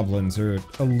 tough goblins are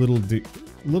a little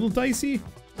dicey,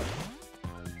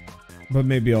 but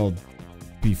maybe I'll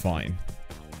be fine.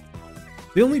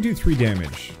 They only do 3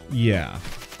 damage. Yeah.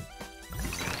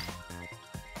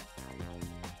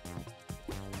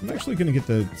 I'm actually gonna get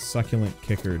the succulent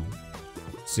kicker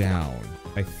down,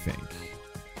 I think.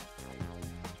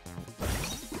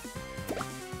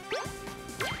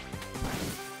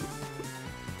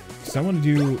 I want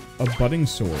to do a budding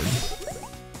sword.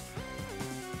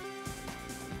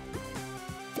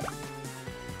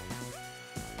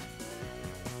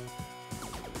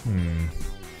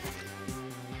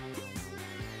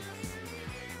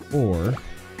 Or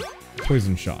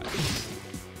poison shot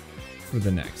for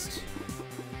the next.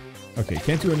 Okay,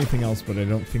 can't do anything else, but I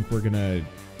don't think we're gonna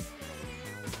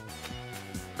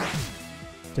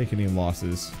take any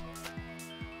losses.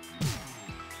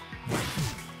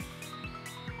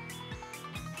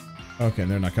 Okay,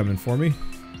 they're not coming for me.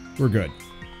 We're good.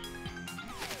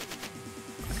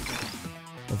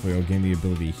 Hopefully I'll gain the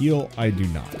ability to heal. I do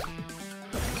not.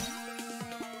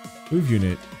 Move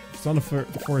unit. It's on a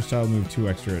forest tile, move 2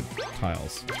 extra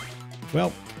tiles.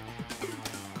 Well,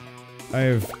 I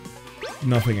have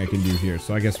nothing I can do here,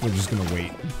 so I guess we're just gonna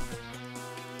wait.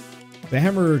 The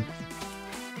hammer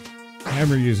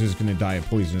user is gonna die of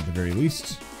poison at the very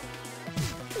least.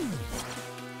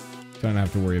 Don't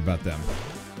have to worry about them.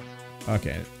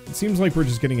 Okay, it seems like we're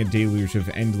just getting a deluge of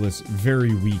endless,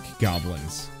 very weak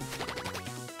goblins.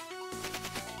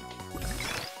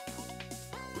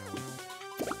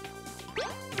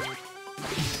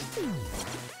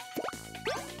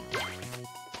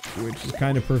 Which is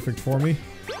kind of perfect for me.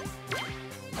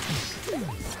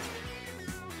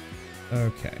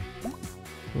 Okay.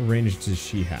 What range does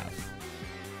she have?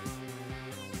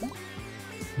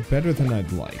 Better than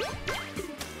I'd like.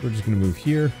 We're just gonna move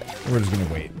here, and we're just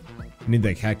gonna wait. I need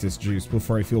that cactus juice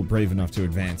before I feel brave enough to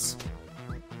advance.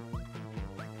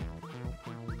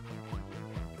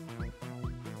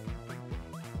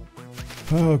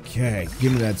 Okay,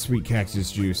 give me that sweet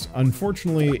cactus juice.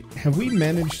 Unfortunately, have we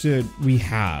managed to... We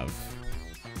have.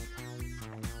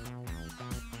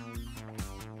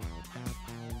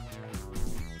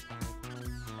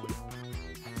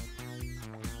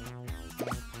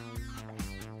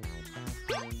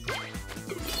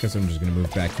 Guess I'm just gonna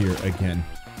move back here again.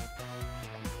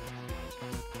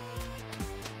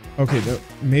 Okay,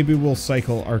 maybe we'll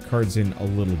cycle our cards in a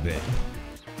little bit.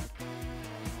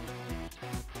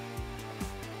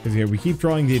 Because yeah, we keep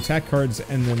drawing the attack cards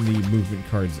and then the movement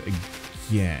cards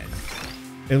again.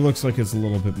 It looks like it's a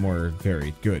little bit more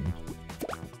varied. Good.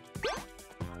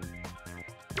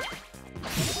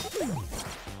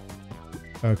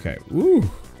 Okay. Ooh.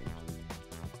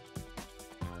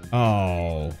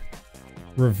 Oh.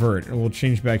 Revert. It will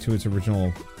change back to its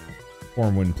original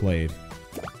form when played.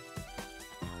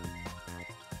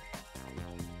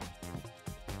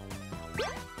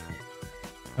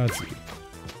 Let's see.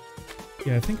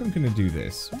 Yeah, I think I'm gonna do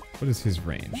this. What is his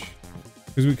range?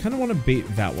 Because we kind of want to bait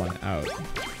that one out.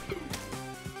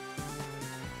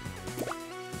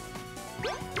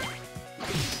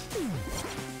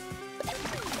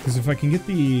 Because if I can get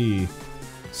the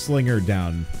slinger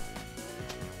down,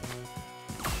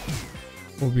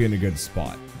 we'll be in a good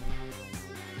spot.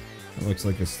 It looks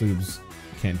like the sloobs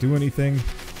can't do anything.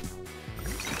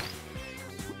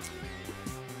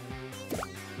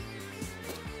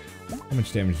 How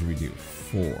much damage do we do?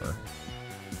 4.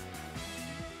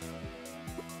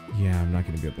 Yeah, I'm not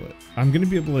gonna be able to. I'm gonna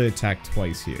be able to attack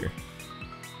twice here.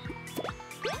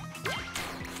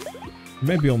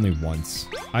 Maybe only once.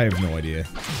 I have no idea.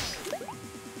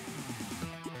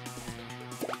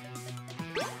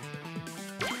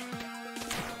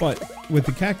 But with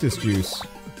the cactus juice,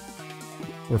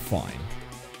 we're fine.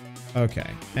 Okay,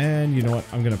 and you know what?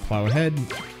 I'm gonna plow ahead.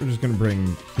 We're just gonna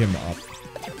bring him up.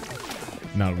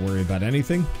 Not worry about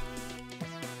anything.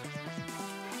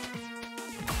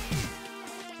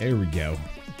 There we go.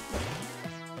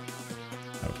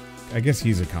 Oh, I guess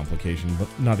he's a complication, but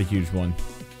not a huge one.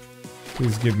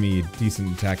 Please give me a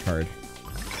decent attack card.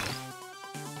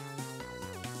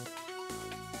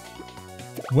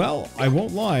 Well, I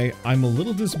won't lie, I'm a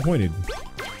little disappointed.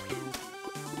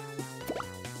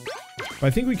 But I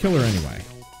think we kill her anyway.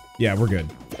 Yeah, we're good.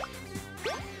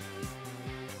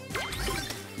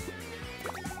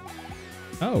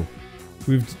 Oh,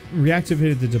 we've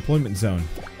reactivated the deployment zone.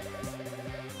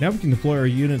 Now we can deploy our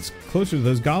units closer to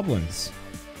those goblins.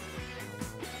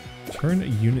 Turn a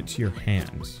unit to your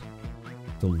hand.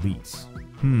 Delete.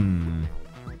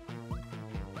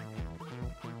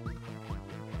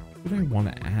 What do I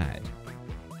want to add?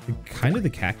 Kind of the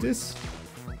cactus?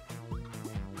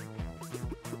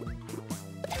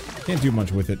 Can't do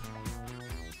much with it.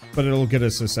 But it'll get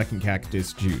us a second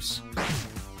cactus juice.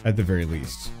 At the very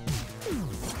least.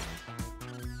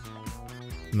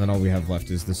 And then all we have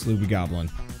left is the Slooby Goblin.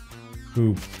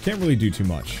 Who can't really do too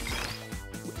much.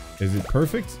 Is it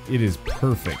perfect? It is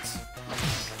perfect.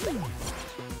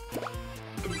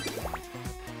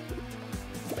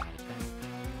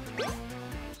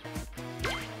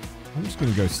 I'm just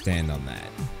gonna go stand on that.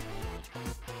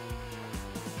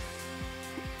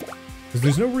 Because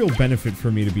there's no real benefit for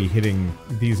me to be hitting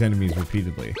these enemies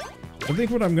repeatedly. I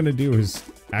think what I'm gonna do is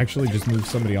actually just move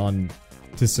somebody on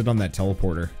to sit on that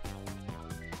teleporter.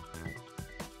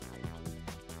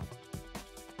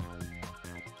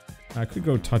 I could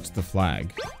go touch the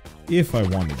flag, if I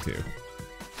wanted to.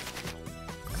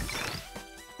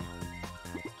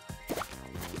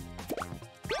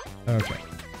 Okay.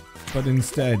 But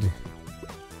instead,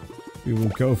 we will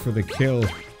go for the kill.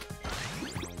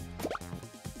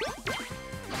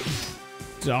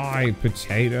 Die,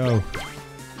 potato.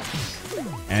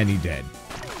 And he dead.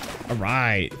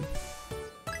 Alright.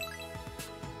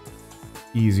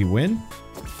 Easy win.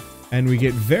 And we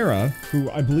get Vera, who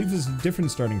I believe is a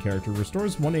different starting character,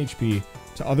 restores 1 HP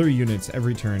to other units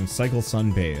every turn, cycle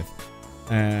Sunbathe.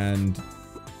 And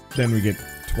then we get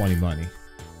 20 money.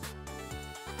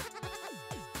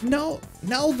 No,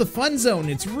 the fun zone,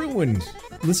 it's ruined.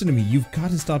 Listen to me, you've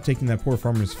got to stop taking that poor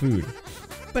farmer's food.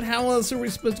 But how else are we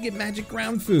supposed to get magic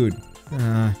ground food?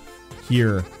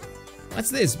 Here. What's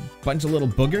this, bunch of little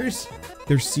boogers?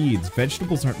 They're seeds.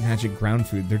 Vegetables aren't magic ground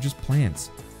food, they're just plants.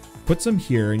 Put some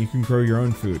here and you can grow your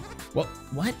own food. Well,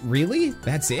 what? Really?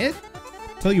 That's it?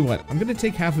 Tell you what, I'm gonna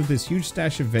take half of this huge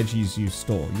stash of veggies you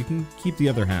stole. You can keep the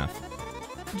other half.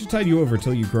 I'll just tide you over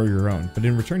till you grow your own, but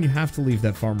in return you have to leave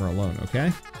that farmer alone,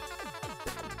 okay?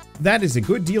 That is a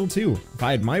good deal too. If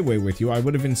I had my way with you, I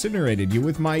would have incinerated you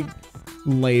with my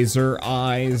laser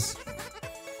eyes.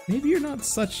 Maybe you're not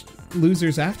such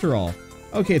losers after all.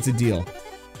 Okay, it's a deal.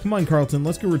 Come on, Carlton,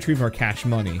 let's go retrieve our cash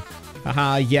money.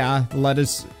 Haha, yeah, let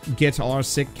us get our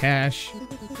sick cash.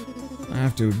 I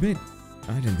have to admit,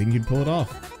 I didn't think you'd pull it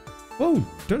off. Whoa,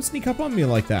 don't sneak up on me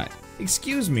like that.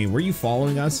 Excuse me, were you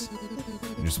following us?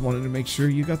 I just wanted to make sure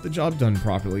you got the job done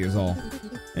properly is all.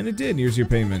 And it did, here's your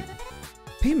payment.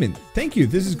 Payment? Thank you,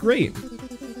 this is great.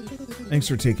 Thanks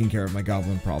for taking care of my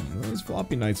goblin problem. Those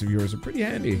Floppy Knights of yours are pretty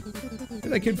handy. You're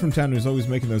that kid from town who's always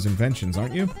making those inventions,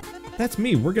 aren't you? That's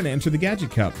me, we're gonna enter the Gadget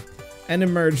Cup. And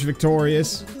emerge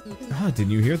victorious. Ah,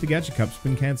 didn't you hear? The Gadget Cup's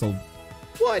been cancelled.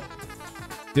 What?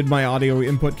 Did my audio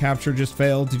input capture just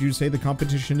fail? Did you say the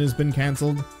competition has been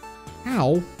cancelled?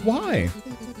 How? Why?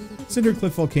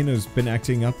 Cindercliff Volcano's been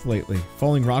acting up lately,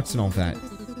 falling rocks and all that.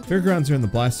 Fairgrounds are in the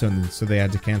blast zone, so they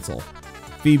had to cancel.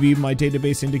 Phoebe, my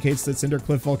database indicates that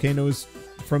Cindercliff Volcano is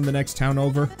from the next town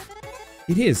over.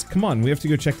 It is. Come on, we have to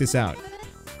go check this out.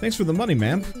 Thanks for the money,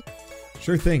 ma'am.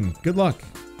 Sure thing. Good luck.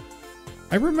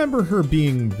 I remember her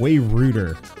being way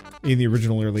ruder in the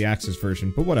original early access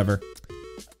version, but whatever.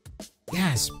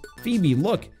 Yes, Phoebe,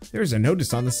 look, there's a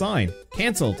notice on the sign.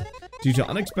 Cancelled. Due to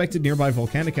unexpected nearby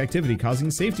volcanic activity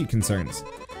causing safety concerns.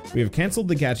 We have cancelled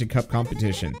the Gadget Cup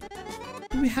competition.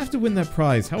 But we have to win that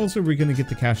prize. How else are we going to get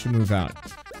the cash to move out?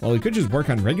 Well, we could just work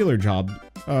a regular job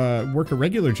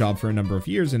for a number of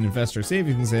years and invest our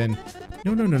savings in...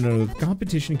 No. The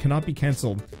competition cannot be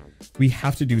cancelled. We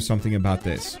have to do something about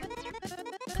this.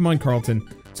 Come on, Carlton.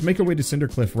 Let's make our way to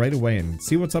Cindercliff right away and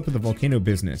see what's up with the volcano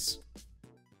business.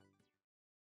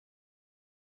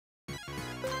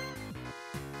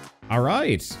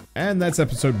 Alright, and that's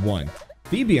episode 1.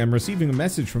 Phoebe, I'm receiving a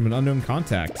message from an unknown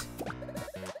contact.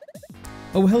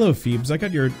 Oh, hello, Phoebes. I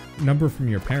got your number from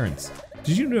your parents.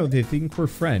 Did you know they think we're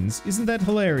friends? Isn't that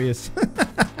hilarious?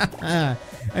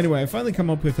 Anyway, I finally come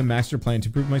up with a master plan to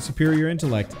prove my superior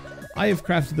intellect. I have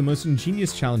crafted the most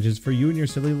ingenious challenges for you and your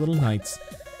silly little knights.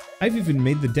 I've even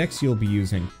made the decks you'll be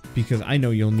using, because I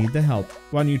know you'll need the help.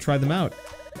 Why don't you try them out?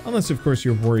 Unless, of course,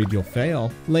 you're worried you'll fail.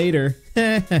 Later.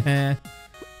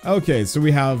 Okay, so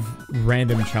we have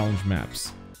random challenge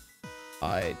maps.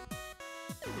 Are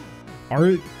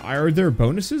there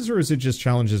bonuses, or is it just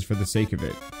challenges for the sake of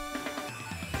it?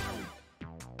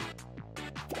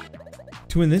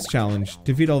 To win this challenge,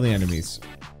 defeat all the enemies.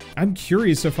 I'm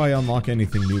curious if I unlock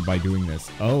anything new by doing this.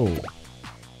 Oh.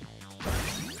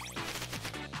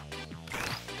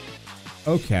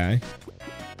 Okay.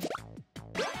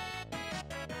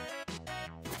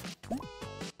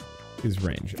 His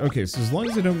range. Okay, so as long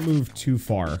as I don't move too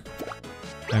far,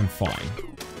 I'm fine.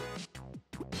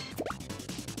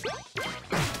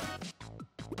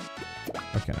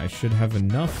 Okay, I should have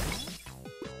enough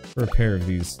for a pair of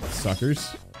these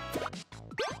suckers.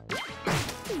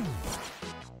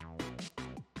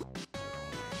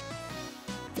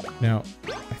 Now,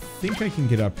 I think I can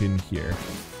get up in here.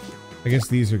 I guess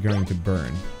these are going to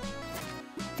burn.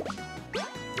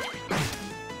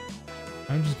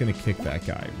 I'm just gonna kick that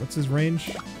guy. What's his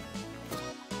range?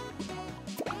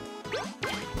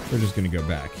 We're just gonna go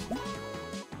back.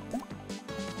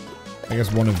 I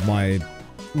guess one of my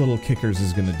little kickers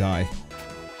is gonna die.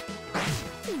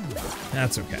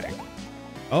 That's okay.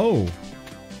 Oh!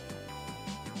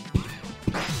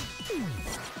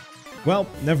 Well,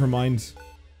 never mind.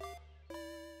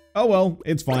 Oh well,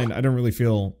 it's fine. I don't really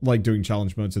feel like doing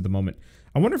challenge modes at the moment.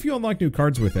 I wonder if you unlock new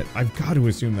cards with it. I've got to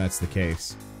assume that's the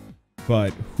case.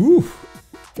 But, whew,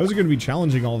 those are going to be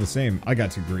challenging all the same. I got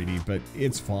too greedy, but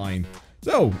it's fine.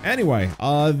 So, anyway,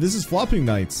 this is Floppy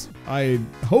Knights.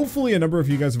 Hopefully a number of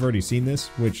you guys have already seen this,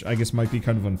 which I guess might be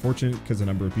kind of unfortunate, because a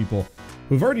number of people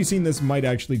who've already seen this might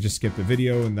actually just skip the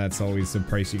video, and that's always the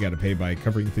price you gotta pay by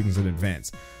covering things in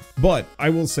advance. But, I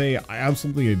will say, I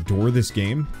absolutely adore this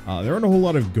game. There aren't a whole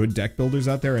lot of good deck builders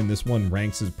out there, and this one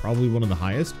ranks as probably one of the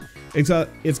highest. It's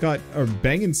got a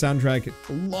banging soundtrack,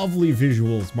 lovely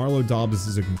visuals, Marlo Dobbs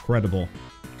is incredible,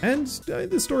 and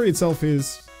the story itself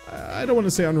is, I don't want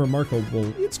to say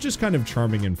unremarkable, it's just kind of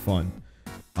charming and fun.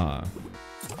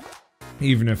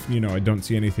 Even if, you know, I don't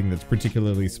see anything that's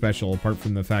particularly special apart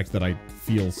from the fact that I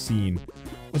feel seen.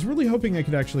 I was really hoping I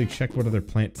could actually check what other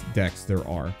plant decks there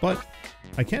are, but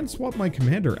I can swap my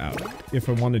commander out if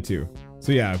I wanted to.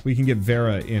 So yeah, we can get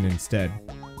Vera in instead.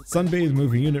 Sunbathe,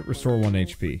 move a unit, restore 1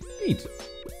 HP. Neat.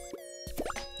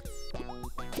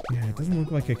 Yeah, it doesn't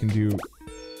look like I can do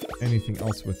anything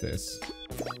else with this.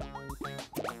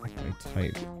 By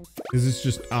type. This is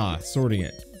just, sorting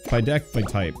it. By deck, by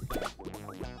type.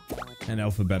 And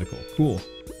alphabetical. Cool.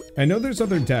 I know there's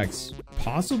other decks.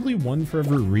 Possibly one for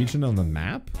every region on the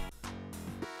map?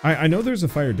 I know there's a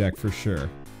fire deck for sure.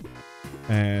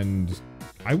 And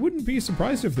I wouldn't be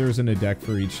surprised if there isn't a deck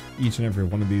for each and every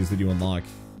one of these that you unlock.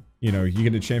 You know, you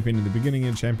get a champion in the beginning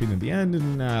and a champion at the end,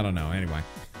 and I don't know, anyway.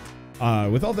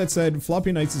 With all that said,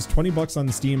 Floppy Knights is 20 bucks on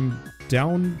Steam,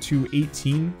 down to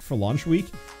 18 for launch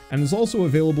week, and is also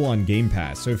available on Game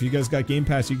Pass. So if you guys got Game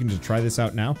Pass, you can just try this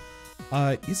out now.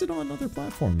 Is it on other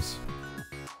platforms?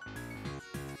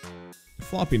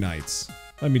 Floppy Knights.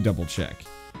 Let me double check.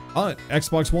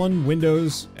 Xbox One,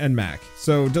 Windows, and Mac.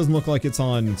 So it doesn't look like it's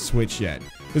on Switch yet.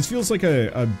 This feels like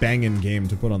a banging game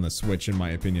to put on the Switch in my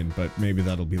opinion, but maybe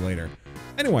that'll be later.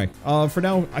 Anyway, for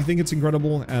now, I think it's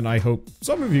incredible, and I hope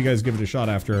some of you guys give it a shot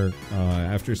after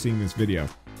seeing this video.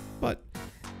 But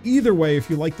either way, if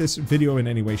you like this video in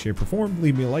any way, shape, or form,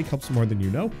 leave me a like, helps more than you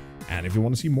know. And if you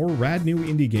want to see more rad new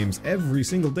indie games every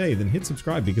single day, then hit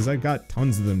subscribe because I've got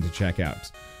tons of them to check out.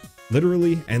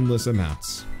 Literally endless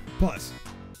amounts. But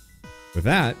with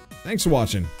that, thanks for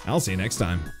watching. I'll see you next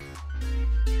time.